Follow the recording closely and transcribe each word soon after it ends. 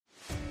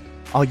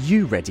Are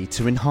you ready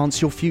to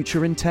enhance your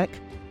future in tech?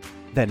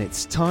 Then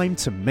it's time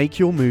to make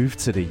your move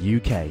to the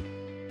UK,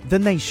 the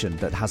nation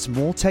that has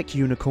more tech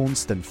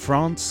unicorns than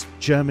France,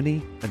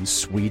 Germany, and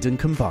Sweden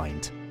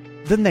combined.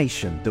 The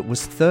nation that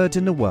was third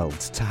in the world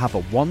to have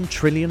a $1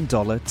 trillion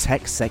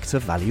tech sector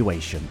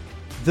valuation.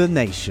 The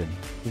nation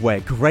where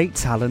great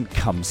talent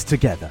comes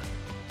together.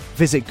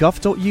 Visit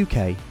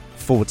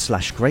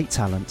gov.uk/great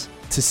talent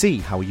to see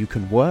how you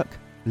can work,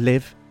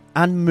 live,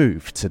 and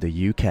move to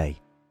the UK.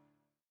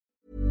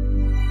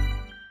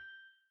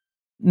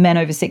 Men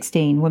over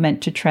 16 were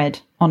meant to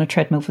tread on a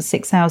treadmill for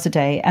 6 hours a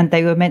day, and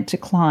they were meant to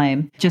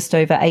climb just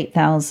over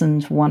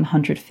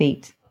 8,100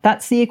 feet.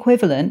 That's the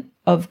equivalent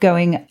of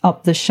going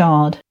up the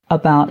Shard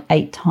about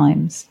 8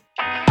 times.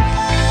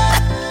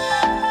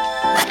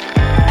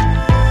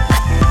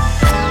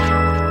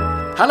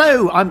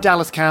 Hello, I'm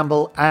Dallas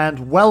Campbell,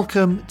 and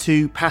welcome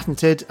to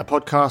Patented, a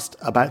podcast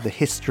about the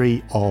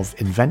history of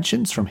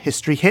inventions from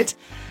History Hit.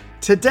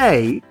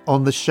 Today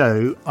on the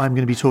show, I'm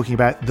going to be talking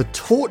about the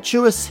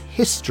tortuous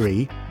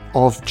history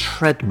of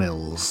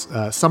treadmills.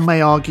 Some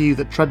may argue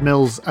that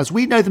treadmills, as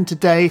we know them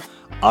today,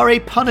 are a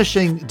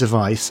punishing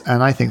device,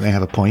 and I think they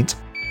have a point.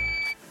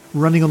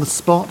 Running on the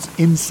spot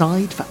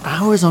inside for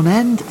hours on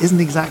end isn't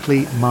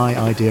exactly my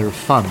idea of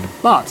fun,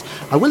 but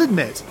I will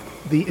admit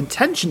the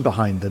intention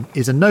behind them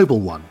is a noble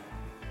one.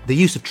 The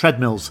use of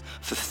treadmills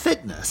for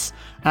fitness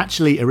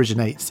actually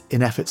originates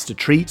in efforts to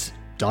treat,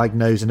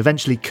 diagnose and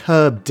eventually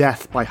curb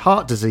death by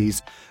heart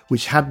disease,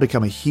 which had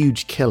become a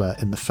huge killer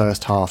in the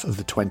first half of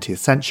the 20th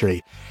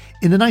century.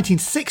 In the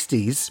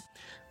 1960s,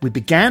 we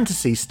began to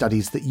see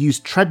studies that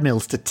used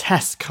treadmills to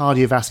test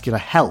cardiovascular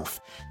health.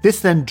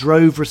 This then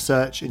drove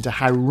research into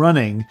how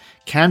running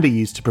can be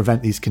used to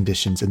prevent these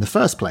conditions in the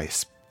first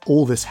place.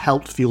 All this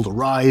helped fuel the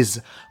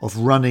rise of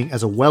running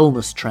as a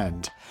wellness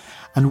trend.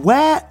 And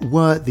where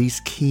were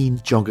these keen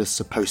joggers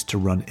supposed to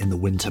run in the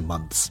winter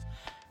months?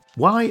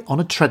 Why, on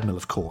a treadmill,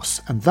 of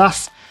course, and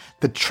thus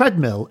the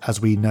treadmill,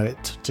 as we know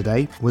it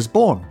today, was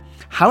born.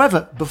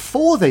 However,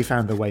 before they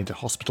found their way into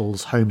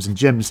hospitals, homes and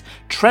gyms,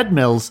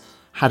 treadmills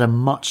had a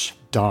much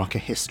darker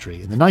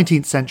history. In the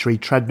 19th century,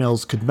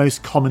 treadmills could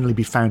most commonly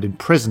be found in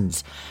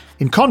prisons.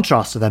 In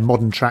contrast to their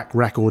modern track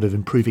record of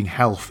improving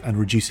health and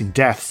reducing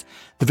deaths,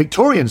 the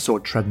Victorians saw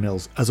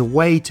treadmills as a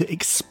way to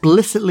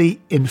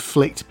explicitly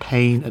inflict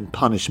pain and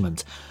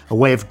punishment, a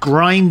way of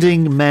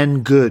grinding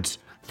men good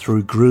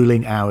through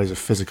grueling hours of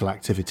physical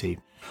activity.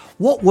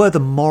 What were the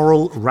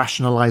moral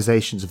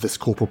rationalizations of this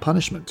corporal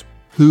punishment?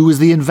 Who was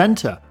the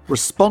inventor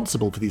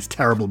responsible for these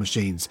terrible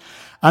machines?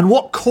 And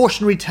what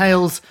cautionary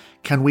tales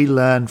can we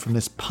learn from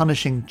this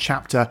punishing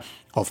chapter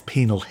of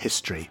penal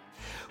history?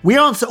 We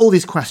answer all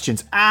these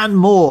questions and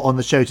more on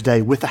the show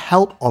today with the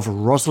help of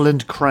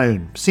Rosalind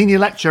Crone, Senior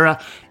Lecturer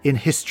in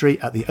History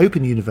at the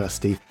Open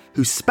University,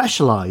 who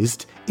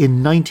specialised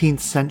in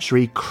 19th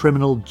century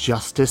criminal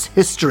justice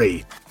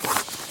history.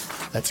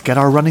 Let's get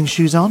our running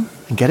shoes on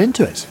and get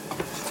into it.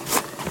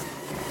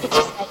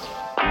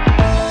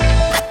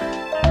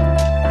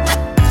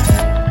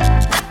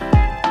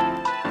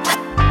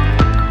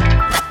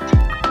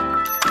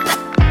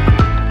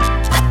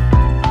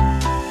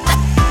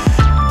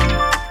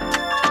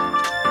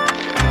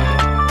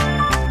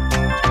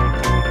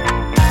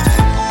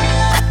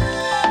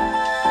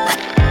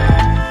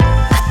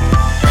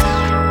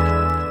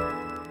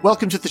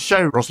 Welcome to the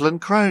show,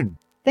 Rosalind Crone.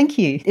 Thank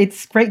you.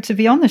 It's great to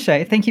be on the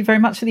show. Thank you very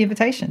much for the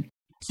invitation.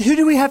 Who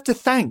do we have to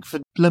thank for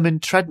bloomin'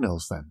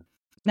 treadmills then?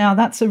 Now,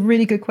 that's a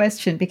really good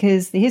question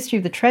because the history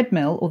of the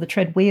treadmill or the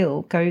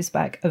treadwheel goes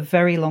back a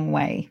very long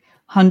way,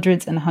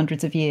 hundreds and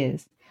hundreds of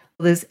years.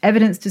 There's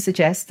evidence to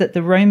suggest that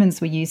the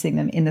Romans were using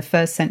them in the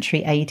 1st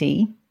century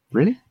AD.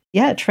 Really?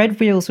 Yeah,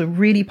 treadwheels were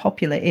really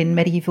popular in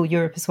medieval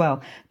Europe as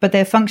well. But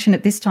their function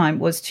at this time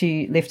was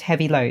to lift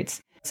heavy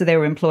loads. So they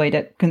were employed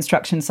at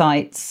construction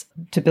sites,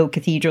 to build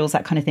cathedrals,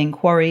 that kind of thing,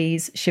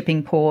 quarries,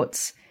 shipping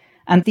ports.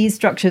 And these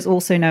structures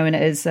also known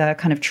as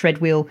kind of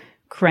treadwheel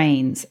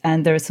cranes.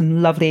 And there are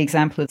some lovely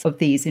examples of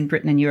these in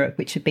Britain and Europe,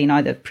 which have been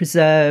either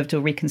preserved or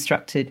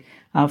reconstructed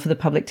for the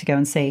public to go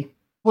and see.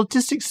 Well,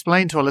 just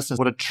explain to our listeners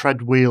what a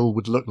treadwheel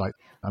would look like.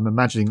 I'm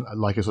imagining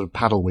like a sort of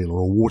paddle wheel or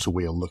a water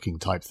wheel looking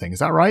type thing. Is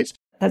that right?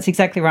 That's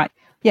exactly right.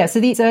 Yeah, so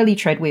these early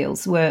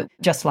treadwheels were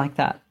just like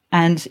that.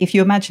 And if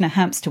you imagine a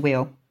hamster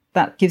wheel,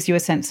 that gives you a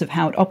sense of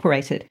how it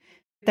operated.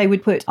 They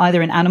would put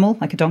either an animal,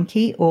 like a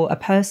donkey, or a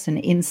person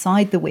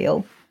inside the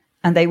wheel,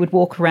 and they would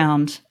walk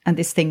around and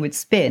this thing would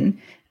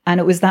spin. And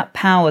it was that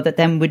power that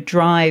then would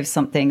drive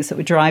something. So it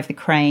would drive the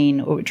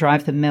crane or it would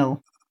drive the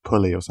mill.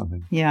 Pulley or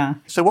something. Yeah.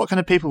 So what kind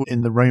of people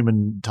in the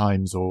Roman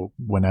times or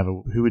whenever,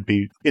 who would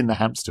be in the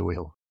hamster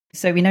wheel?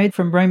 So we know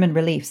from Roman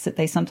reliefs that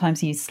they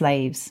sometimes used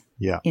slaves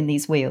in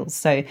these wheels.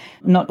 So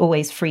not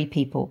always free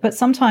people, but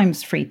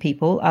sometimes free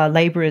people,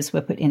 labourers were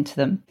put into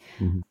them.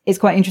 Mm-hmm. It's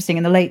quite interesting.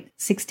 In the late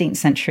 16th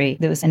century,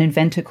 there was an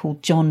inventor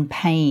called John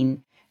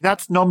Payne.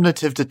 That's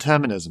nominative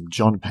determinism,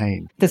 John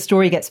Payne. The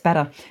story gets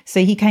better.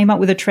 So he came up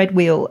with a tread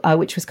wheel,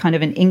 which was kind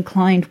of an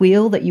inclined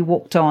wheel that you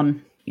walked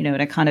on, you know,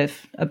 at a kind of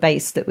a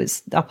base that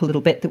was up a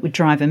little bit that would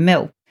drive a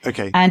mill.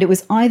 Okay. And it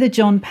was either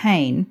John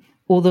Payne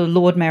or the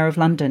Lord Mayor of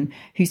London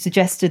who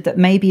suggested that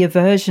maybe a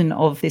version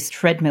of this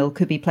treadmill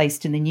could be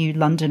placed in the new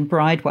London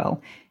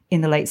Bridewell in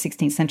the late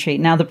 16th century.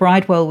 Now, the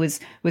Bridewell was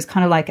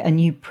kind of like a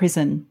new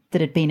prison that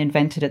had been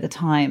invented at the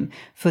time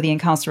for the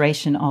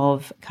incarceration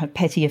of kind of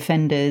petty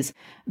offenders,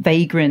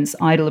 vagrants,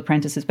 idle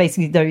apprentices,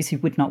 basically those who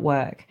would not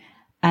work.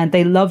 And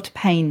they loved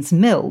Payne's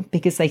mill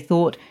because they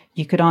thought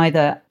you could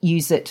either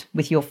use it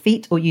with your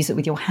feet or use it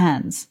with your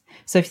hands.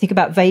 So if you think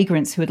about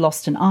vagrants who had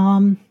lost an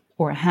arm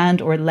or a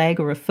hand or a leg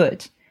or a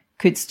foot,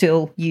 could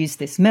still use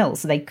this mill.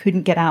 So they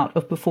couldn't get out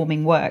of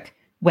performing work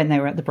when they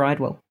were at the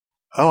Bridewell.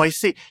 Oh, I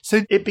see.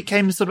 So it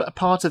became sort of a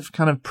part of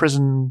kind of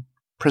prison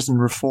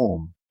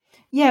reform.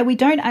 Yeah, we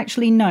don't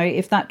actually know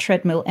if that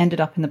treadmill ended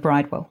up in the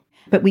Bridewell.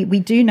 But we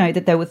do know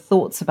that there were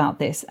thoughts about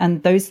this,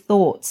 and those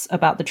thoughts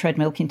about the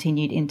treadmill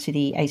continued into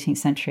the 18th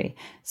century.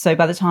 So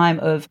by the time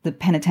of the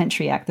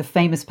Penitentiary Act, the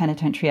famous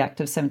Penitentiary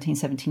Act of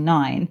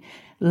 1779,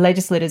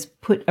 legislators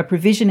put a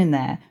provision in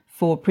there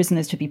for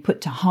prisoners to be put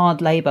to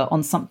hard labour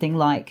on something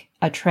like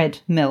a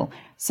treadmill.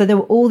 So there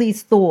were all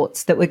these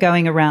thoughts that were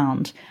going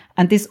around,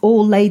 and this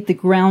all laid the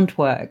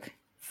groundwork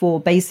for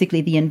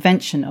basically the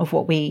invention of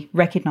what we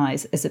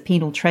recognise as a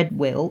penal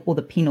treadwheel or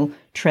the penal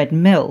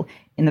treadmill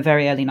in the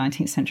very early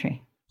 19th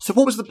century. So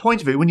what was the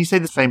point of it when you say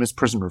the famous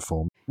prison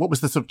reform? What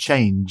was the sort of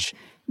change?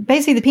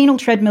 Basically, the penal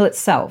treadmill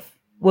itself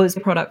was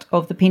a product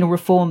of the penal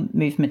reform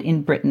movement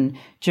in Britain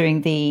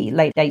during the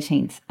late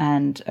 18th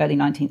and early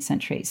 19th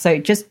century. So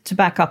just to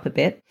back up a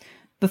bit,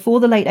 before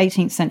the late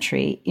 18th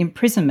century,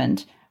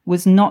 imprisonment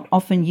was not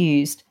often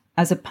used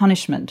as a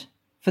punishment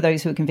for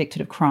those who were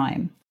convicted of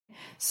crime.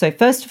 So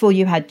first of all,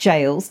 you had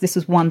jails. This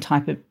was one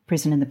type of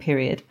prison in the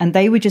period, and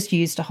they were just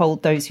used to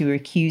hold those who were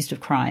accused of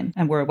crime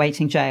and were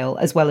awaiting jail,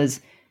 as well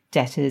as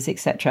debtors,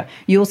 etc.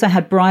 You also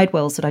had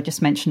bridewells that I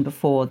just mentioned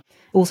before,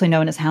 also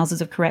known as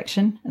houses of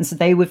correction. And so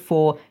they were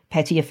for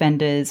petty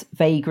offenders,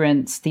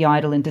 vagrants, the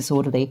idle and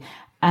disorderly.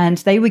 And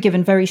they were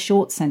given very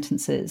short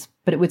sentences,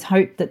 but it was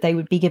hoped that they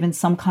would be given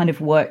some kind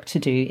of work to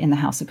do in the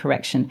house of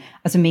correction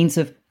as a means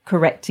of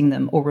correcting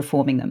them or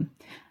reforming them.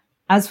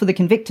 As for the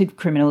convicted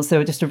criminals, there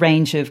were just a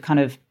range of kind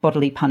of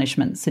bodily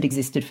punishments that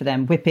existed for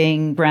them: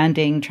 whipping,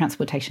 branding,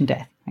 transportation,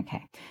 death.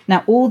 Okay.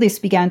 Now, all this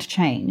began to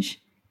change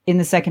in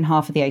the second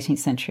half of the 18th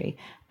century.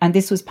 And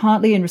this was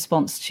partly in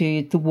response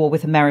to the war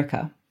with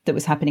America that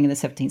was happening in the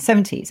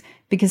 1770s,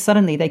 because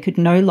suddenly they could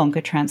no longer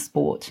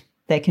transport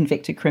their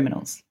convicted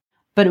criminals.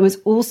 But it was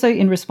also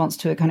in response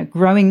to a kind of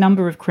growing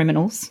number of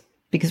criminals,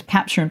 because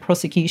capture and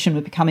prosecution were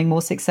becoming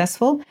more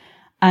successful,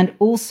 and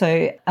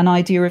also an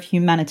idea of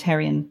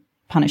humanitarian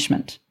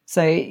punishment.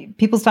 So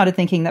people started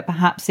thinking that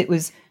perhaps it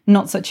was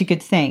not such a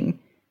good thing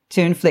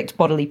to inflict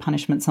bodily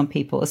punishments on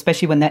people,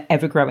 especially when they're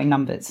ever-growing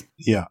numbers.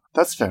 Yeah,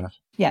 that's fair enough.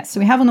 Yeah,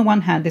 so we have on the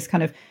one hand this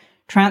kind of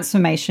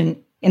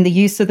transformation in the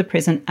use of the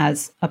prison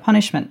as a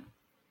punishment.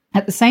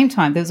 At the same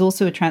time, there was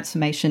also a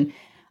transformation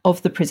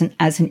of the prison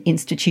as an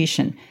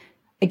institution.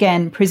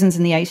 Again, prisons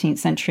in the 18th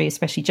century,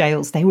 especially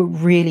jails, they were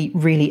really,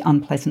 really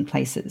unpleasant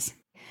places.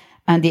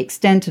 And the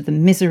extent of the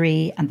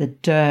misery and the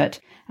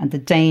dirt and the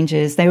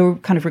dangers, they were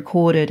kind of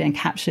recorded and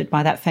captured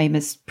by that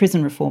famous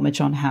prison reformer,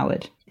 John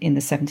Howard, in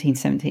the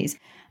 1770s.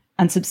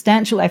 And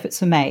substantial efforts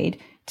were made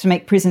to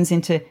make prisons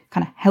into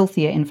kind of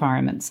healthier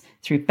environments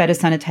through better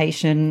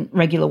sanitation,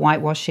 regular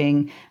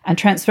whitewashing, and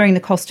transferring the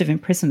cost of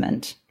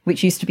imprisonment,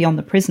 which used to be on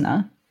the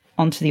prisoner,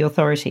 onto the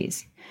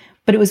authorities.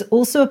 But it was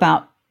also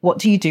about, what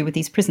do you do with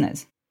these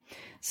prisoners?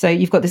 So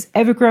you've got this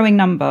ever-growing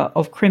number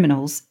of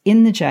criminals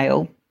in the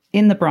jail,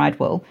 in the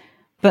Bridewell,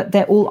 but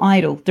they're all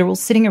idle. They're all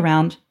sitting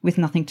around with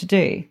nothing to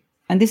do.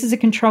 And this is a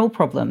control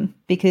problem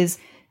because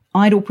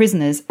idle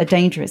prisoners are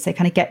dangerous. They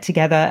kind of get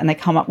together and they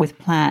come up with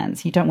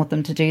plans. You don't want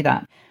them to do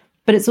that.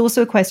 But it's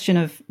also a question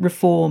of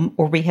reform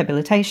or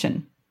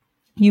rehabilitation.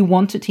 You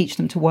want to teach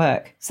them to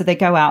work, so they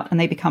go out and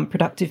they become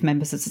productive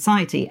members of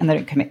society and they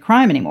don't commit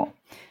crime anymore.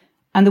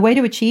 And the way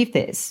to achieve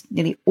this,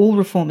 nearly all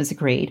reformers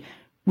agreed,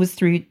 was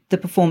through the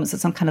performance of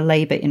some kind of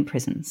labour in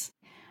prisons.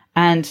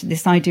 And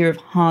this idea of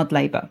hard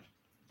labour,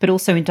 but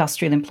also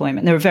industrial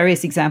employment. There are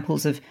various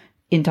examples of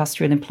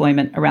industrial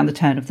employment around the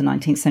turn of the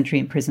 19th century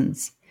in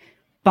prisons.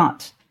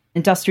 But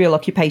industrial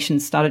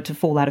occupations started to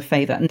fall out of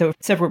favour, and there were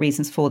several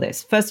reasons for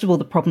this. First of all,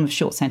 the problem of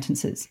short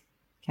sentences.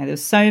 Okay, there were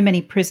so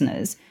many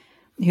prisoners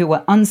who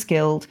were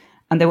unskilled,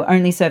 and they were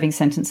only serving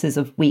sentences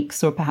of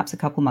weeks or perhaps a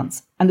couple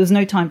months, and there was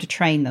no time to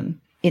train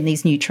them in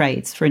these new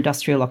trades for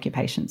industrial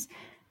occupations.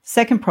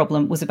 Second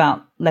problem was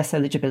about less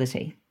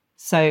eligibility.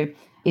 So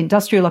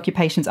industrial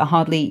occupations are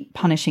hardly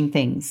punishing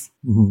things.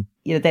 Mm-hmm.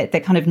 You know,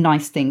 they're kind of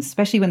nice things,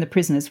 especially when the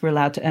prisoners were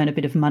allowed to earn a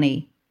bit of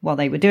money while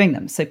they were doing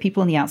them. So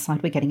people on the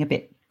outside were getting a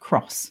bit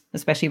cross,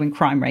 especially when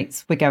crime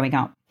rates were going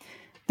up.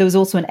 There was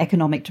also an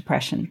economic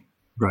depression,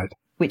 right,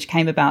 which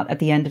came about at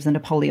the end of the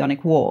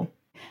Napoleonic War.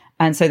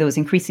 And so there was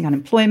increasing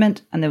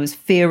unemployment and there was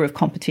fear of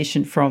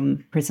competition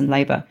from prison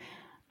labour.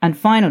 And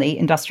finally,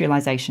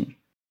 industrialisation.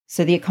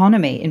 So the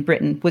economy in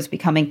Britain was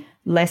becoming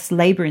less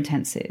labour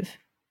intensive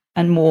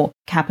and more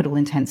capital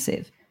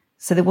intensive.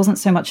 So there wasn't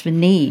so much of a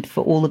need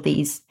for all of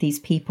these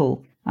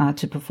people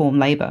to perform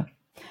labour.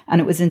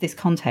 And it was in this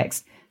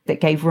context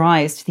that gave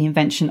rise to the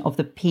invention of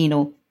the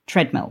penal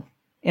treadmill.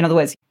 In other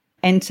words,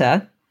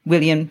 enter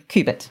William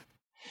Cubitt.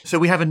 So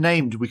we have a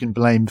name we can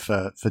blame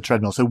for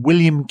treadmill. So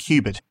William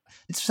Cubitt.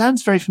 It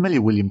sounds very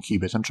familiar, William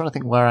Cubitt. I'm trying to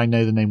think where I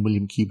know the name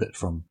William Cubitt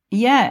from.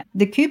 Yeah,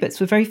 the Cubitts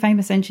were very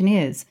famous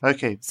engineers.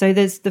 Okay. So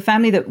there's the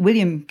family that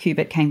William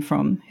Cubitt came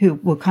from, who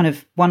were kind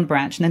of one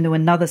branch, and then there were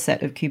another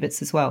set of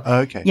Cubitts as well.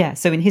 Okay. Yeah,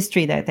 so in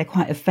history, they're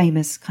quite a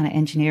famous kind of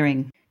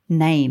engineering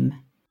name.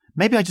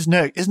 Maybe I just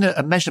know, isn't it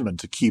a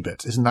measurement, a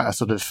cubit? Isn't that a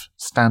sort of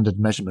standard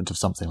measurement of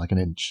something like an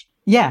inch?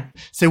 Yeah.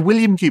 So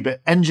William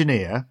Cubitt,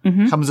 engineer,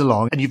 comes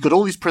along, and you've got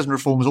all these prison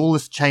reforms, all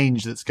this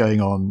change that's going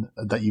on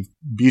that you've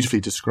beautifully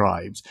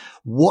described.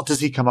 What does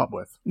he come up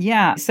with?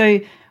 Yeah.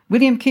 So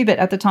William Cubitt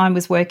at the time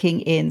was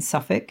working in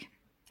Suffolk,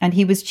 and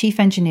he was chief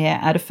engineer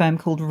at a firm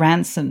called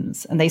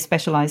Ransom's, and they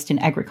specialised in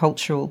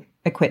agricultural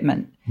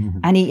equipment.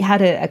 And he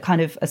had a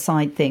kind of a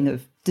side thing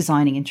of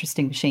designing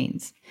interesting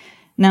machines.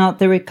 Now,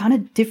 there are kind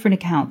of different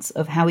accounts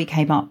of how he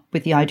came up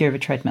with the idea of a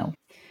treadmill.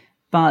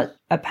 But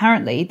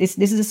apparently, this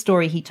is a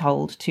story he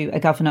told to a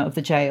governor of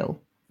the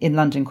jail in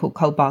London called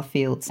Coldbath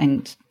Fields,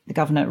 and the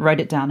governor wrote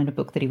it down in a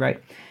book that he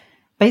wrote.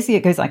 Basically,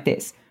 it goes like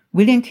this.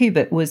 William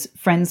Cubitt was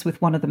friends with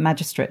one of the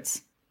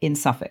magistrates in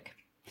Suffolk.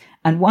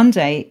 And one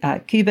day,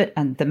 Cubitt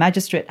and the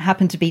magistrate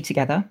happened to be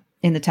together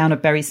in the town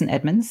of Bury St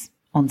Edmunds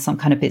on some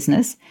kind of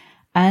business,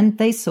 and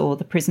they saw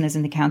the prisoners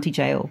in the county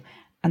jail.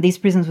 And these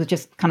prisoners were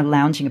just kind of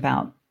lounging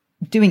about,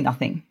 doing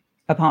nothing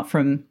apart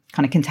from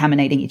kind of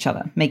contaminating each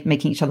other,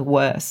 making each other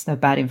worse. They're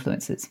bad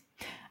influences.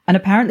 And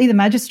apparently the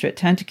magistrate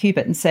turned to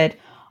Cubitt and said,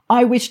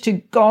 "I wish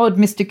to God,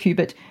 Mr.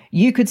 Cubitt,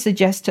 you could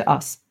suggest to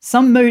us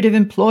some mode of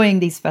employing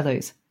these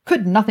fellows.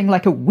 Could nothing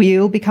like a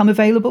wheel become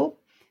available?"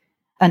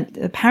 And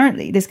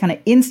apparently this kind of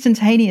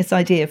instantaneous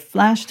idea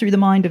flashed through the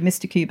mind of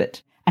Mr.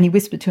 Cubitt, and he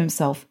whispered to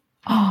himself,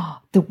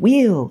 the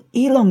wheel,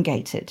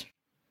 elongated.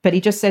 But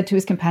he just said to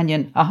his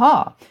companion,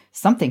 "Aha,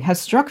 something has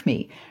struck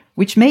me,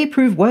 which may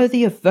prove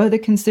worthy of further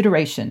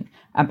consideration,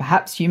 and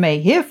perhaps you may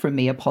hear from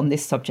me upon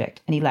this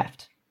subject." And he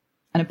left.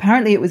 And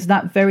apparently it was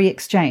that very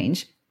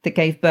exchange that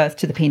gave birth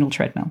to the penal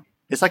treadmill.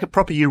 It's like a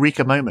proper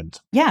eureka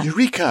moment. Yeah.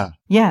 Eureka!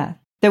 Yeah.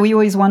 Though we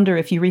always wonder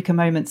if eureka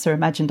moments are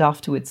imagined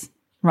afterwards,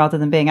 rather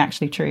than being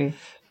actually true.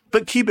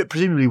 But Cubitt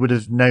presumably would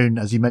have known,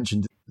 as you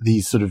mentioned,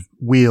 these sort of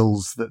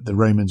wheels that the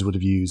Romans would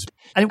have used.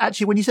 And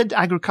actually, when you said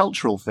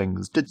agricultural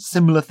things, did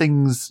similar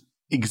things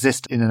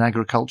exist in an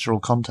agricultural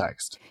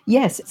context?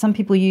 Yes, some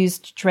people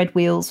used tread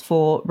wheels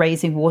for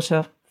raising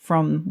water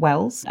from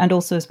wells, and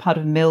also as part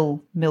of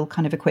mill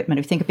kind of equipment.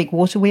 If you think of big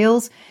water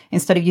wheels,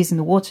 instead of using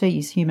the water,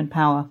 use human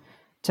power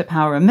to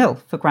power a mill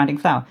for grinding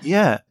flour.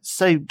 Yeah.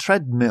 So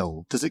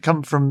treadmill, does it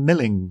come from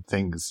milling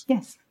things?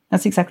 Yes,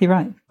 that's exactly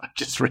right. I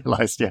just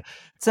realised, yeah.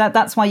 So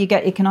that's why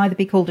it can either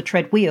be called a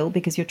tread wheel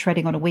because you're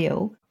treading on a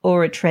wheel,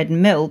 or a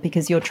treadmill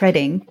because your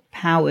treading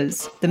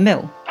powers the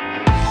mill.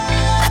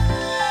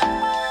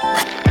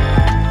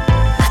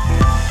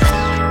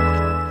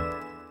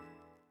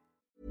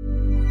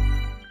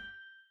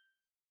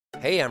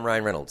 Hey, I'm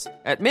Ryan Reynolds.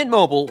 At Mint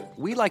Mobile,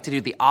 we like to do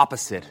the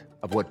opposite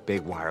of what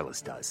Big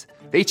Wireless does.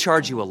 They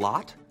charge you a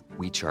lot,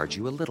 we charge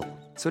you a little.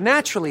 So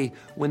naturally,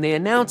 when they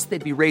announced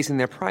they'd be raising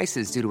their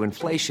prices due to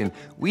inflation,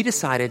 we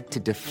decided to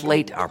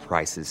deflate our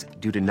prices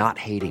due to not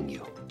hating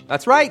you.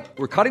 That's right.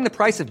 We're cutting the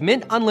price of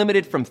Mint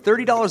Unlimited from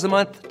 $30 a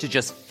month to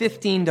just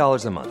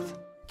 $15 a month.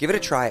 Give it a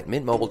try at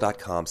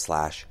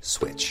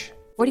mintmobile.com/switch.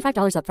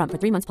 $45 up front for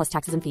 3 months plus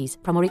taxes and fees.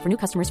 Promo rate for new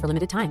customers for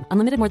limited time.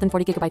 Unlimited more than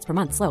 40 gigabytes per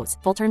month. Slows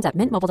full terms at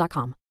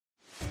mintmobile.com.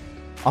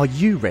 Are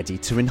you ready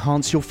to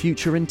enhance your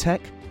future in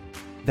tech?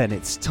 Then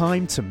it's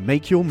time to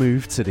make your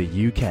move to the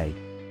UK,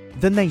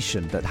 the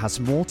nation that has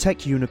more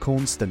tech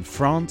unicorns than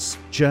France,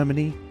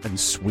 Germany, and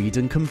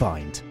Sweden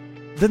combined.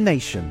 The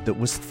nation that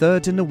was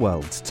third in the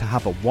world to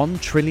have a $1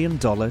 trillion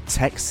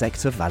tech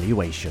sector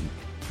valuation.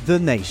 The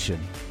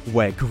nation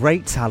where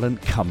great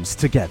talent comes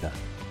together.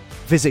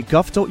 Visit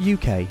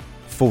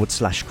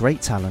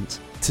gov.uk/great talent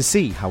to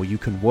see how you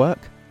can work,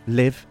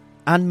 live,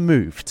 and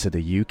move to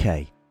the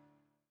UK.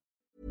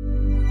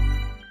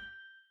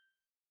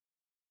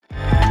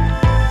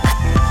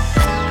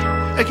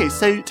 Okay,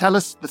 so tell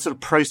us the sort of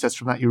process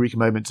from that eureka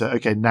moment to,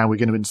 okay, now we're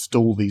going to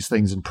install these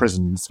things in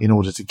prisons in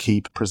order to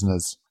keep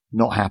prisoners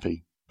not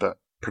happy, but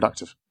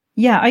productive.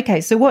 Yeah, okay.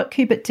 So what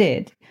Cubitt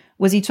did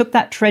was he took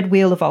that tread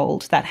wheel of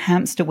old, that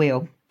hamster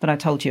wheel that I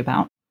told you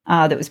about,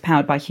 that was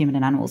powered by human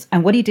and animals.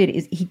 And what he did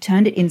is he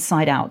turned it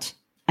inside out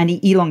and he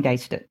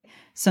elongated it.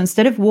 So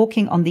instead of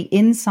walking on the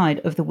inside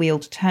of the wheel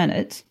to turn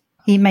it,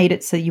 he made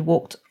it so you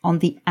walked on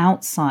the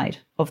outside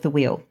of the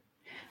wheel.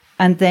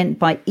 And then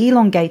by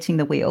elongating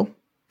the wheel,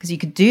 because you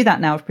could do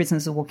that now if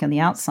prisoners are walking on the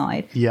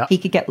outside, he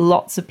could get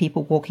lots of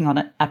people walking on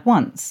it at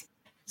once.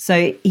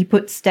 So he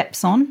put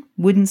steps on,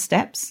 wooden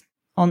steps,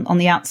 on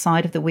the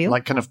outside of the wheel.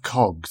 Like kind of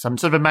cogs. I'm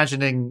sort of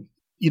imagining,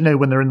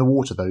 when they're in the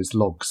water, those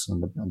logs,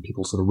 and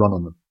people sort of run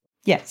on them.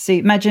 Yeah, so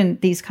imagine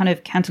these kind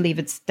of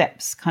cantilevered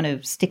steps kind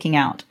of sticking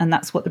out, and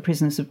that's what the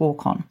prisoners would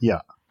walk on.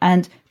 Yeah.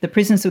 And the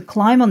prisoners would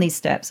climb on these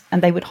steps,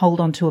 and they would hold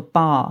onto a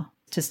bar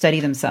to steady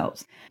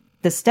themselves.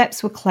 The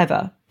steps were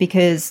clever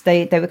because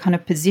they were kind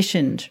of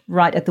positioned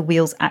right at the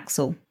wheel's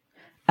axle.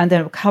 And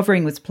then a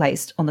covering was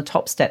placed on the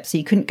top step. So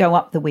you couldn't go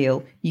up the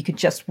wheel. You could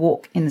just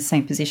walk in the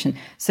same position.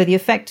 So the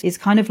effect is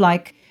kind of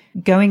like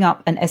going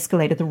up an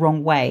escalator the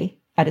wrong way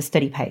at a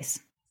steady pace.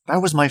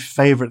 That was my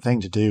favourite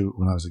thing to do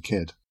when I was a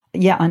kid.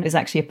 Yeah, and it was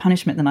actually a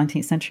punishment in the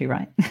 19th century,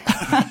 right?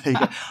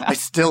 I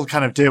still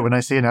kind of do it. When I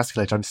see an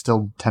escalator, I'm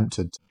still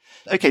tempted.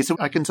 Okay, so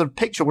I can sort of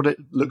picture what it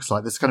looks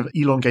like, this kind of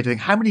elongated thing.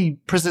 How many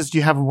prisoners do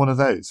you have in one of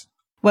those?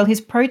 Well, his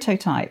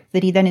prototype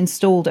that he then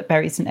installed at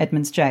Bury St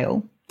Edmunds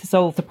Jail to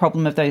solve the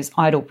problem of those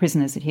idle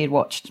prisoners that he had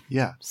watched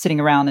sitting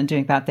around and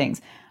doing bad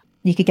things,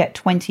 you could get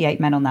 28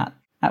 men on that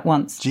at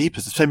once.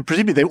 Jeepers. So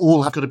presumably they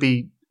all have got to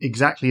be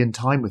exactly in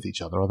time with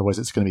each other, otherwise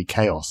it's going to be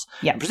chaos.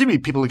 Yeah. Presumably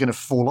people are going to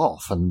fall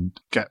off and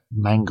get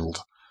mangled.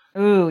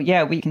 Oh,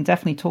 yeah, we can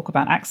definitely talk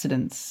about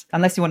accidents,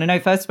 unless you want to know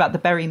first about the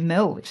Bury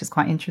Mill, which is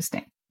quite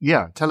interesting.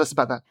 Yeah, tell us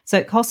about that. So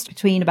it cost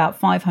between about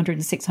 £500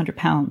 and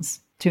 £600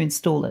 to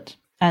install it.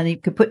 And you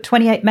could put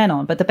 28 men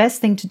on, but the best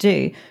thing to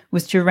do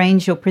was to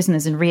arrange your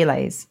prisoners in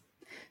relays.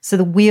 So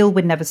the wheel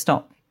would never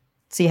stop.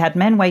 So you had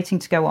men waiting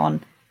to go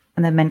on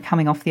and then men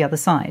coming off the other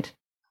side.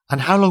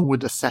 And how long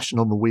would a session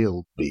on the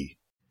wheel be?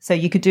 So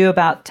you could do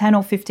about 10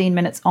 or 15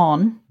 minutes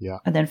on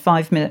and then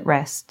 5-minute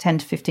rest, 10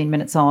 to 15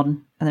 minutes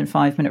on and then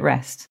 5-minute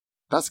rest.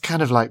 That's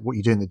kind of like what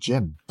you do in the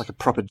gym, like a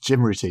proper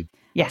gym routine.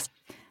 Yes.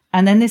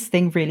 And then this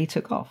thing really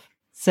took off.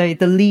 So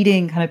the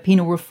leading kind of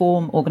penal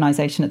reform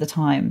organisation at the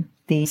time,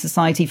 the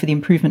Society for the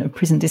Improvement of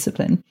Prison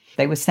Discipline,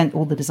 they were sent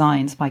all the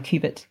designs by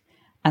Cubitt.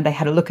 And they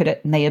had a look at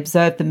it and they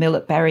observed the mill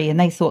at Bury and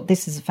they thought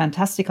this is a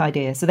fantastic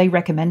idea. So they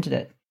recommended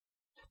it.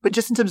 But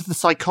just in terms of the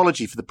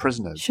psychology for the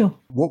prisoners, sure,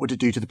 what would it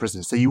do to the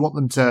prisoners? So you want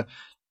them to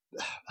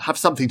have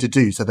something to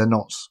do so they're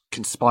not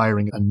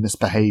conspiring and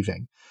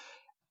misbehaving.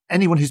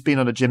 Anyone who's been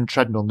on a gym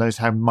treadmill knows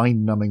how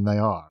mind-numbing they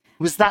are.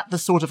 Was that the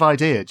sort of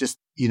idea? Just,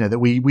 that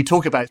we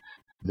talk about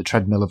the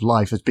treadmill of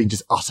life as being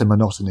just utter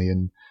monotony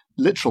and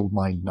literal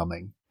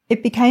mind-numbing.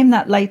 It became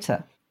that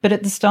later. But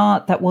at the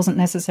start, that wasn't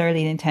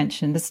necessarily the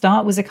intention. The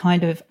start was a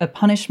kind of a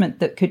punishment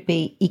that could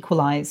be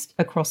equalised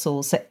across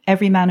all. So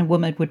every man and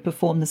woman would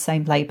perform the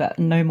same labour,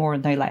 no more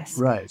and no less.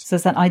 Right. So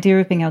it's that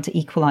idea of being able to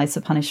equalise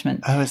the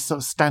punishment. Oh, it's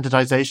sort of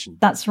standardisation.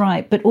 That's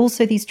right. But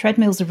also these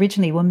treadmills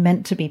originally were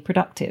meant to be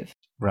productive.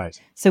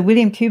 Right. So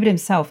William Cubitt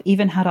himself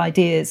even had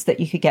ideas that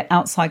you could get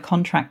outside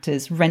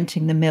contractors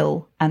renting the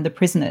mill and the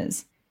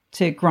prisoners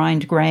to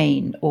grind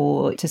grain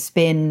or to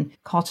spin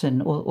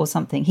cotton or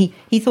something.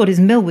 He thought his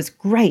mill was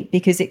great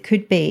because it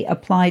could be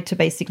applied to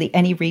basically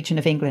any region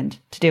of England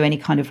to do any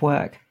kind of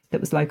work that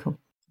was local.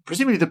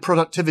 Presumably the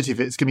productivity of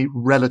it is going to be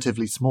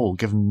relatively small,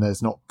 given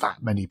there's not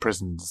that many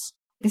prisons.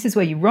 This is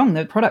where you're wrong.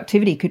 The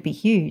productivity could be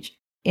huge.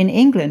 In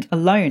England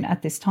alone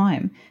at this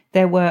time,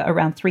 there were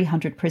around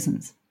 300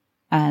 prisons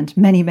and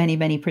many, many,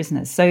 many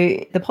prisoners.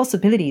 So the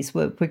possibilities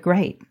were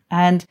great.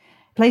 And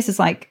places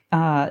like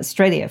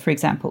Australia, for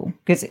example,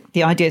 because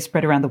the idea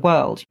spread around the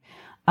world,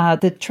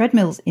 the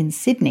treadmills in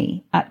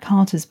Sydney at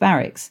Carter's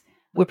Barracks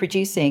were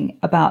producing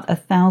about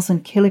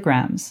 1,000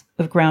 kilograms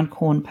of ground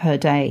corn per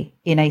day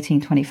in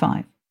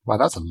 1825. Wow,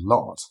 that's a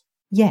lot.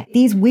 Yeah,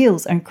 these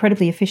wheels are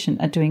incredibly efficient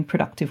at doing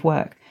productive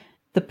work.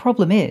 The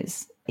problem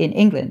is, in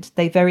England,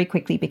 they very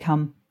quickly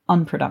become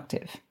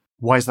unproductive.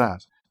 Why is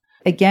that?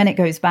 Again, it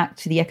goes back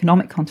to the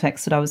economic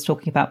context that I was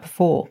talking about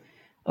before,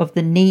 of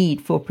the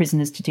need for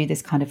prisoners to do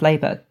this kind of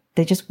labour.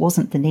 There just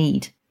wasn't the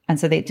need. And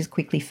so they just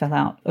quickly fell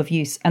out of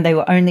use. And they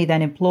were only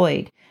then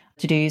employed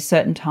to do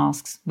certain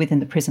tasks within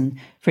the prison.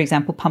 For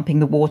example, pumping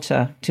the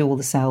water to all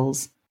the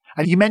cells.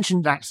 And you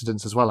mentioned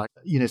accidents as well. Like,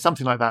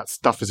 something like that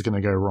stuff is going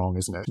to go wrong,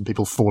 isn't it? And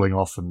people falling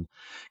off and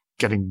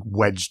getting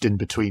wedged in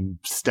between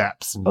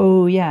steps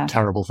and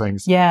terrible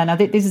things. Yeah, now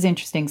this is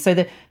interesting. So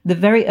the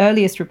very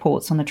earliest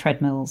reports on the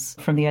treadmills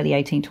from the early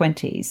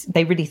 1820s,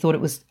 they really thought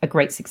it was a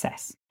great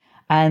success.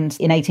 And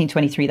in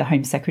 1823, the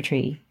Home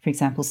Secretary, for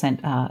example, sent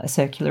a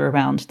circular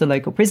around the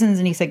local prisons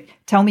and he said,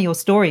 tell me your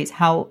stories.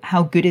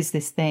 How good is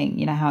this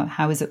thing?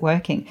 How is it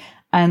working?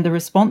 And the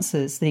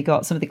responses that he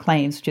got, some of the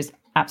claims, were just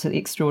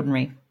absolutely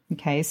extraordinary.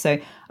 Okay, so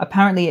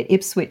apparently at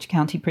Ipswich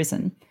County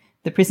Prison,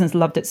 the prisoners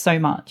loved it so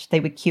much,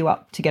 they would queue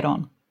up to get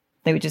on.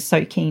 They were just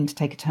so keen to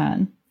take a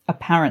turn,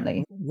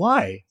 apparently.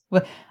 Why?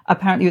 Well,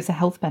 apparently it was the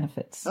health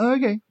benefits. Oh,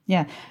 okay.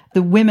 Yeah.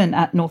 The women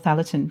at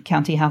Northallerton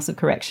County House of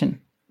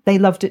Correction, they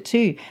loved it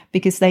too,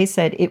 because they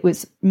said it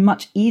was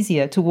much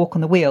easier to walk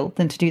on the wheel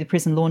than to do the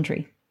prison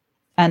laundry.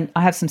 And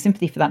I have some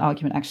sympathy for that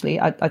argument, actually.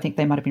 I think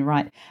they might have been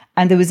right.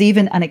 And there was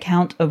even an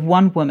account of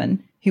one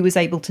woman who was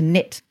able to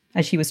knit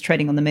as she was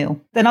treading on the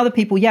mill. Then other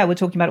people, were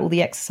talking about all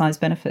the exercise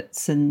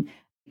benefits. And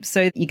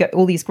so you get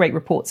all these great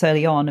reports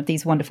early on of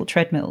these wonderful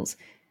treadmills.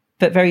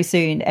 But very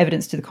soon,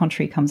 evidence to the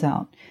contrary comes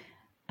out.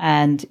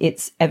 And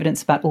it's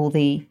evidence about all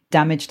the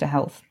damage to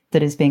health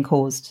that is being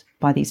caused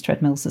by these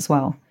treadmills as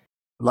well.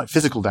 Like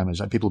physical damage,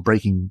 like people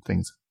breaking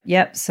things.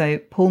 Yep. So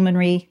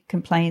pulmonary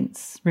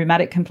complaints,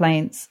 rheumatic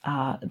complaints,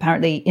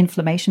 apparently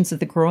inflammations of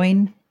the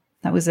groin,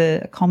 That was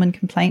a common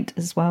complaint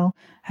as well.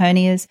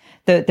 Hernias.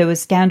 There were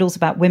scandals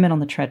about women on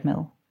the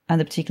treadmill and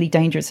the particularly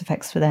dangerous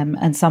effects for them.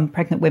 And some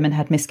pregnant women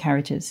had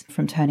miscarriages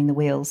from turning the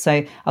wheels.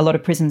 So a lot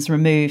of prisons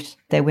removed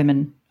their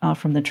women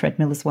from the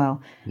treadmill as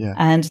well. Yeah.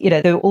 And,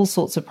 there were all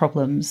sorts of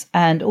problems.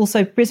 And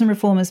also prison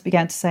reformers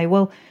began to say,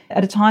 well,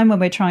 at a time when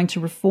we're trying to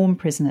reform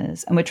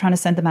prisoners and we're trying to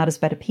send them out as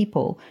better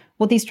people,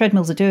 what these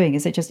treadmills are doing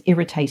is they're just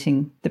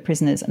irritating the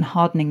prisoners and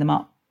hardening them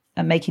up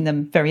and making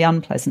them very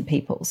unpleasant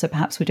people. So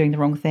perhaps we're doing the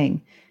wrong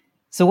thing.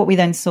 So what we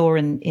then saw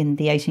in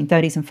the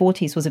 1830s and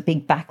 40s was a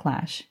big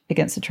backlash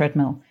against the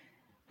treadmill.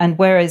 And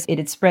whereas it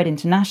had spread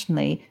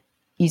internationally,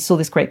 you saw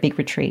this great big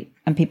retreat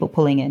and people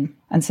pulling in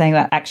and saying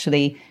that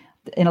actually,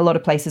 in a lot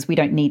of places, we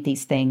don't need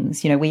these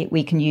things.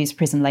 We can use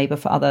prison labour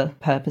for other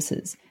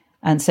purposes.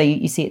 And so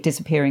you see it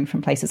disappearing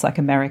from places like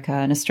America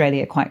and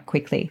Australia quite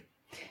quickly.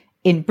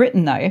 In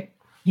Britain, though,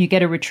 you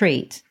get a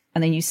retreat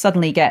and then you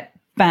suddenly get,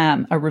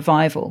 bam, a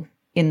revival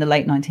in the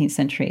late 19th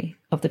century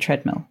of the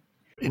treadmill.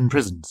 In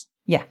prisons?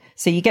 Yeah.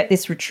 So you get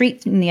this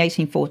retreat in the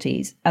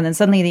 1840s and then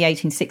suddenly in the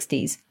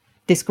 1860s,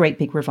 this great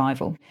big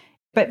revival.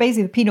 But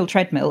basically, the penal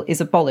treadmill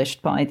is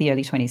abolished by the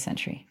early 20th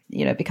century.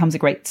 It becomes a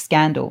great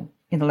scandal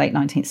in the late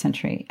 19th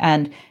century.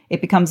 And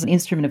it becomes an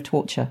instrument of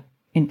torture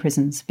in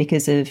prisons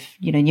because of,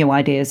 new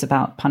ideas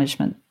about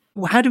punishment.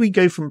 Well, how do we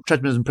go from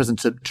treadmills in prison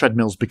to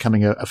treadmills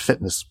becoming a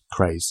fitness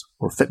craze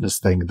or a fitness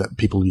thing that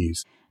people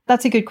use?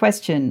 That's a good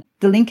question.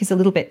 The link is a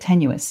little bit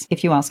tenuous,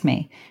 if you ask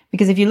me,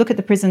 because if you look at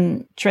the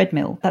prison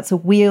treadmill, that's a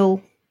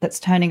wheel that's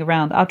turning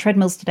around. Our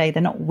treadmills today,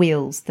 they're not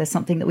wheels. They're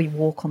something that we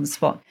walk on the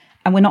spot.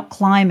 And we're not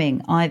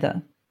climbing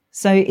either.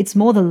 So it's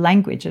more the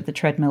language of the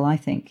treadmill, I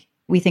think.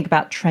 We think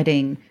about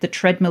treading, the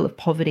treadmill of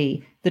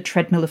poverty, the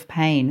treadmill of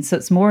pain. So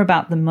it's more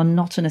about the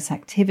monotonous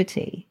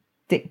activity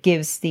that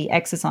gives the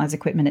exercise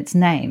equipment its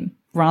name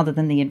rather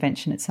than the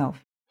invention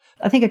itself.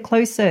 I think a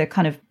closer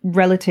kind of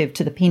relative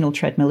to the penal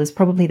treadmill is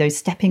probably those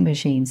stepping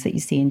machines that you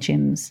see in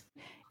gyms.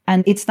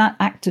 And it's that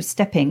act of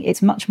stepping,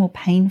 it's much more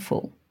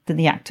painful than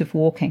the act of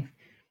walking.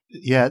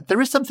 Yeah, there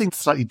is something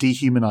slightly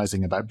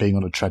dehumanizing about being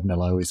on a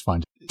treadmill, I always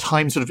find.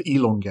 Time sort of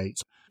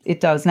elongates. It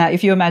does. Now,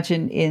 if you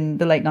imagine in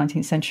the late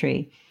 19th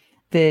century,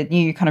 the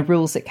new kind of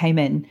rules that came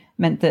in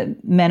meant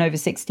that men over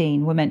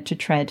 16 were meant to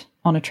tread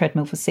on a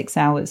treadmill for 6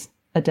 hours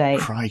a day.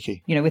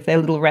 Crikey. With their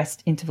little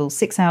rest intervals,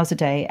 6 hours a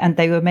day. And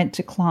they were meant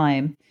to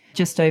climb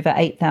just over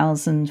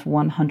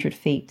 8,100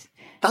 feet.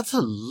 That's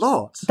a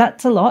lot.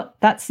 That's a lot.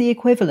 That's the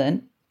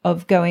equivalent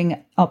of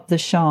going up the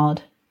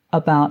Shard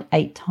about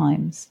 8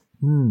 times.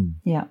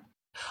 Yeah.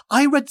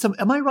 I read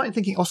am I right in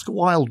thinking Oscar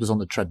Wilde was on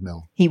the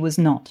treadmill? He was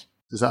not.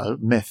 Is that a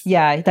myth?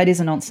 Yeah, that is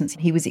a nonsense.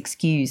 He was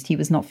excused. He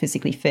was not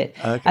physically fit.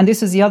 Okay. And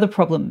this was the other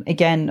problem,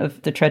 again, of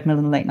the treadmill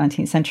in the late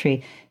 19th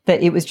century,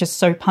 that it was just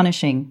so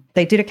punishing.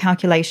 They did a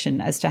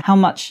calculation as to how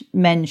much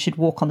men should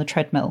walk on the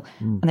treadmill.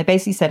 And they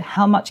basically said,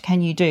 how much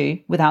can you do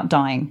without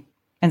dying?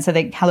 And so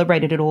they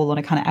calibrated it all on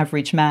a kind of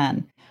average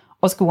man.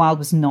 Oscar Wilde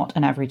was not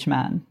an average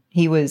man.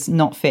 He was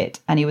not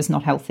fit and he was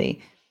not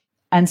healthy.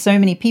 And so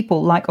many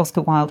people, like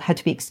Oscar Wilde, had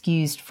to be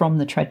excused from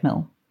the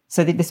treadmill.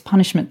 So that this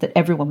punishment that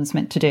everyone was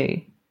meant to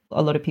do,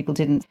 a lot of people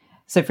didn't.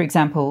 So, for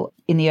example,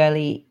 in the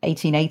early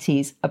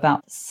 1880s,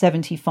 about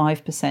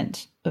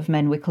 75% of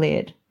men were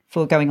cleared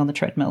for going on the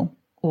treadmill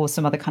or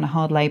some other kind of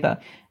hard labour.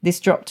 This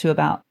dropped to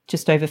about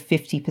just over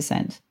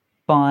 50%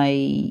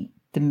 by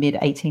the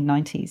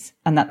mid-1890s.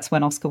 And that's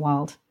when Oscar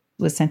Wilde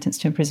was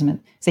sentenced to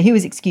imprisonment. So he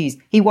was excused.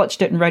 He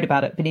watched it and wrote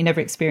about it, but he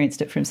never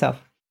experienced it for himself.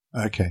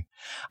 Okay.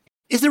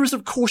 Is there a sort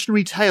of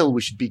cautionary tale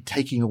we should be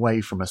taking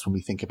away from us when we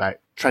think about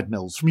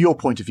treadmills, from your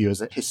point of view as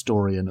a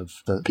historian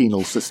of the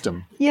penal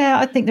system? Yeah,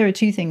 I think there are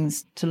two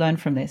things to learn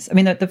from this. I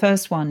mean, the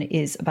first one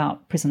is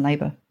about prison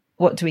labour.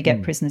 What do we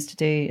get prisoners to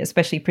do,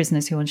 especially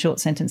prisoners who are on short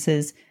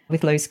sentences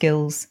with low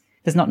skills?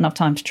 There's not enough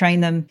time to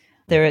train them.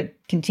 There are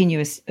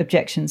continuous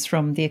objections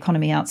from the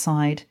economy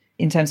outside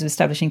in terms of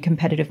establishing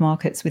competitive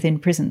markets within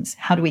prisons.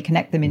 How do we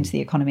connect them into the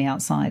economy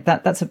outside?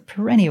 That's a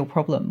perennial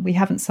problem. We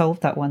haven't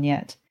solved that one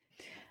yet.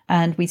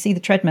 And we see the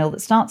treadmill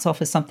that starts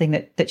off as something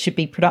that should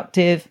be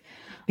productive,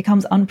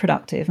 becomes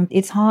unproductive. And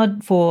it's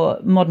hard for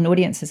modern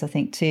audiences, I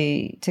think,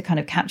 to kind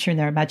of capture in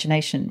their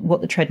imagination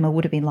what the treadmill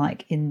would have been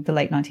like in the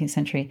late 19th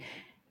century.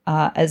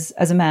 As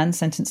a man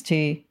sentenced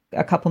to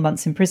a couple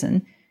months in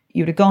prison,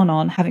 you would have gone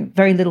on having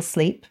very little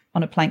sleep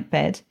on a plank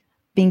bed,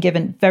 being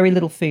given very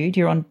little food.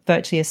 You're on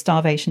virtually a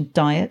starvation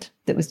diet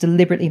that was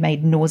deliberately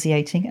made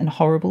nauseating and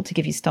horrible to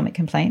give you stomach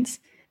complaints.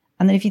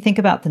 And then if you think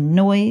about the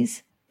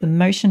noise, the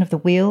motion of the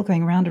wheel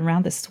going round and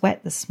round, the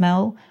sweat, the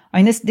smell.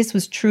 I mean, this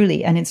was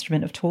truly an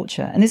instrument of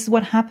torture. And this is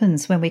what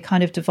happens when we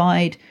kind of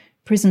divide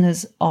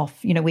prisoners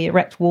off. We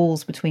erect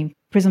walls between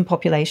prison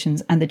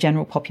populations and the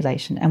general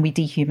population, and we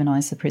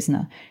dehumanize the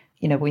prisoner.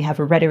 We have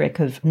a rhetoric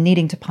of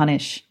needing to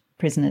punish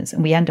prisoners,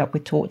 and we end up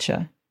with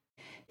torture.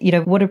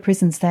 What are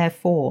prisons there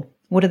for?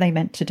 What are they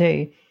meant to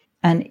do?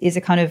 And is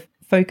a kind of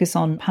focus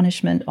on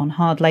punishment, on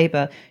hard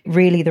labor,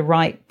 really the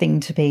right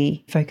thing to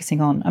be focusing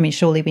on? I mean,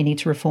 surely we need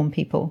to reform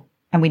people.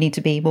 And we need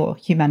to be more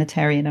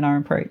humanitarian in our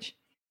approach.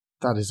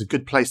 That is a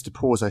good place to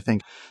pause, I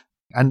think.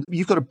 And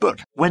you've got a book.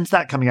 When's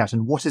that coming out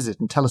and what is it?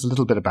 And tell us a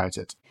little bit about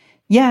it.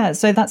 Yeah,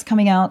 so that's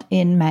coming out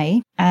in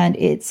May, and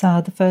it's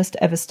the first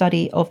ever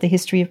study of the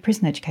history of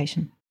prison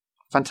education.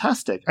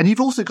 Fantastic. And you've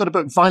also got a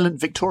book,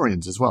 Violent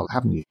Victorians, as well,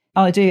 haven't you?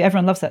 Oh, I do.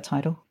 Everyone loves that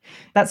title.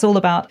 That's all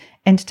about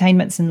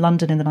entertainments in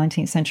London in the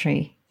 19th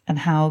century and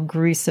how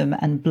gruesome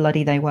and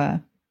bloody they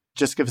were.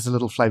 Just give us a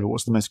little flavour.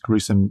 What's the most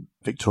gruesome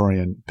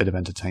Victorian bit of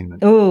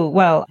entertainment? Oh,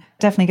 well,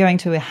 definitely going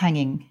to a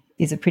hanging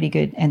is a pretty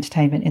good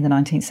entertainment in the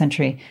 19th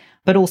century,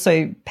 but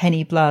also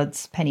penny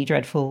bloods, penny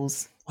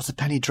dreadfuls. What's a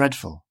penny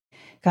dreadful?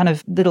 Kind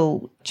of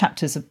little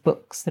chapters of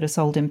books that are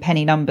sold in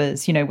penny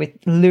numbers, with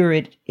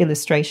lurid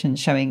illustrations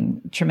showing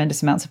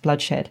tremendous amounts of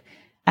bloodshed.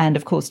 And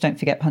of course, don't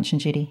forget Punch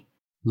and Judy.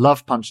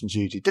 Love Punch and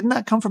Judy. Didn't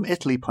that come from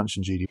Italy, Punch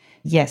and Judy?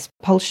 Yes,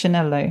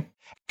 Pulcinello.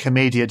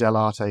 Commedia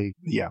dell'arte.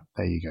 Yeah,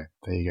 there you go.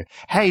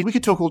 Hey, we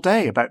could talk all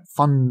day about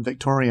fun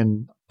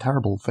Victorian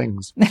terrible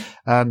things.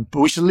 But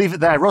we shall leave it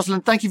there.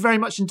 Rosalind, thank you very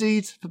much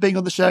indeed for being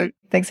on the show.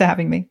 Thanks for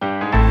having me.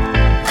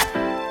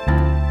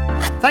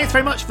 Thanks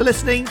very much for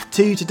listening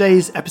to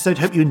today's episode.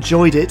 Hope you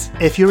enjoyed it.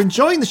 If you're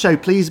enjoying the show,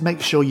 please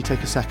make sure you take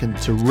a second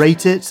to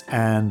rate it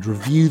and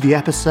review the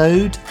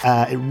episode.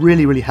 It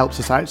really, really helps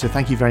us out. So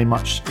thank you very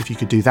much if you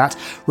could do that.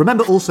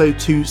 Remember also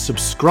to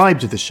subscribe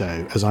to the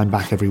show, as I'm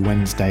back every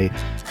Wednesday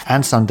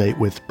and Sunday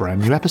with brand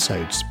new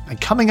episodes.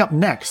 And coming up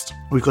next,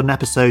 we've got an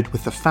episode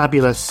with the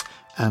fabulous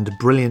and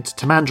brilliant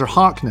Tamandra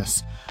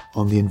Harkness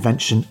on the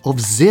invention of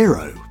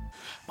zero.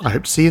 I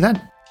hope to see you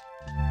then.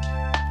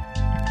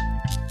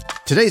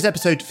 Today's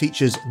episode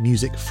features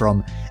music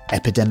from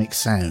Epidemic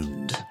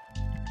Sound.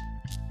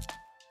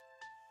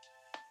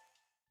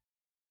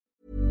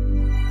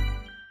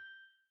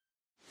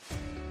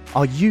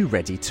 Are you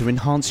ready to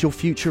enhance your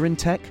future in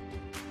tech?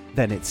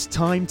 Then it's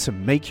time to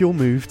make your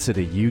move to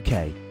the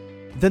UK,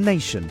 the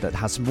nation that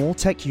has more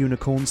tech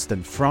unicorns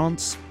than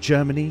France,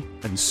 Germany,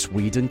 and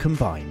Sweden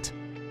combined.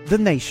 The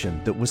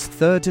nation that was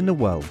third in the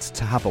world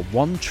to have a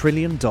 $1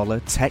 trillion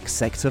tech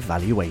sector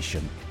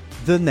valuation.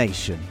 The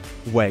nation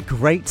where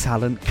great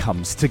talent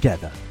comes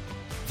together.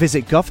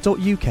 Visit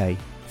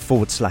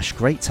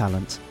gov.uk/great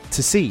talent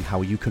to see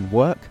how you can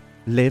work,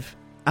 live,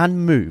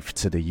 and move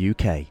to the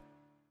UK.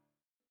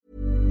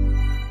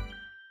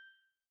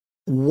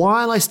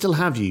 While I still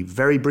have you,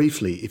 very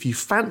briefly, if you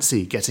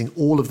fancy getting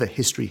all of the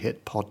History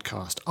Hit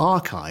podcast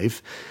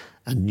archive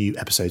and new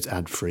episodes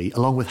ad-free,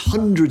 along with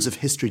hundreds of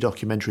history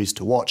documentaries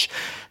to watch,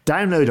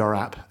 download our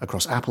app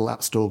across Apple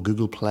App Store,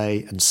 Google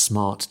Play and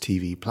smart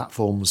TV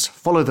platforms.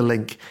 Follow the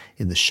link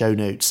in the show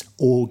notes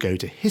or go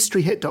to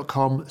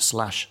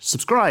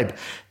historyhit.com/subscribe.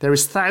 There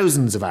is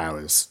thousands of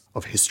hours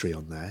of history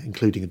on there,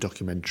 including a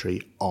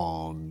documentary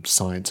on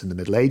science in the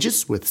Middle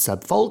Ages with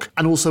Seb Falk,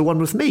 and also one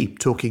with me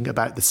talking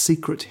about the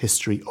secret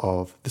history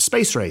of the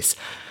space race.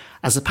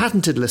 As a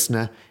patented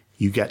listener,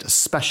 you get a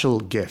special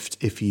gift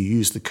if you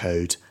use the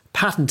code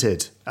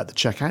PATENTED at the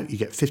checkout. You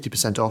get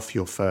 50% off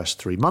your first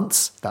 3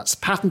 months. That's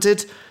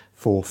PATENTED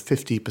for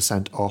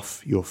 50%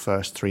 off your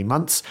first 3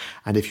 months.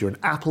 And if you're an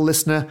Apple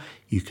listener,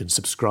 you can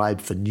subscribe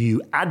for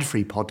new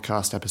ad-free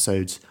podcast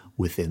episodes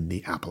within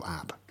the Apple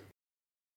app.